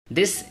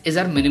This is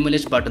our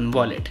minimalist button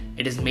wallet.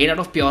 It is made out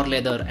of pure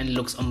leather and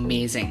looks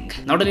amazing.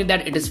 Not only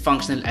that, it is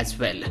functional as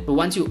well. So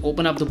once you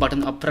open up the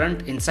button up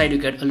front, inside you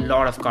get a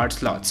lot of card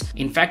slots.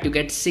 In fact, you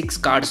get 6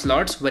 card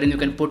slots wherein you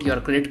can put your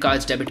credit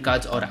cards, debit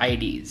cards or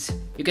IDs.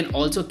 You can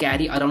also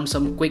carry around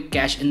some quick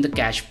cash in the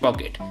cash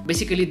pocket.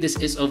 Basically, this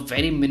is a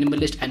very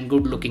minimalist and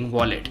good looking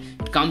wallet.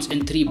 It comes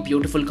in 3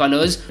 beautiful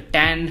colors: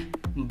 tan,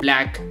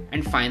 black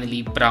and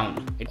finally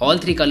brown. All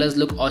 3 colors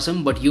look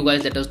awesome, but you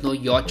guys let us know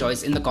your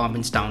choice in the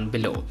comments down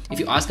below. If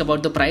you ask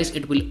about the price,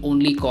 it will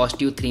only cost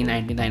you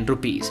 399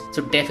 rupees.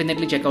 So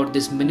definitely check out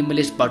this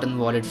minimalist button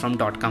wallet from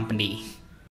Dot Company.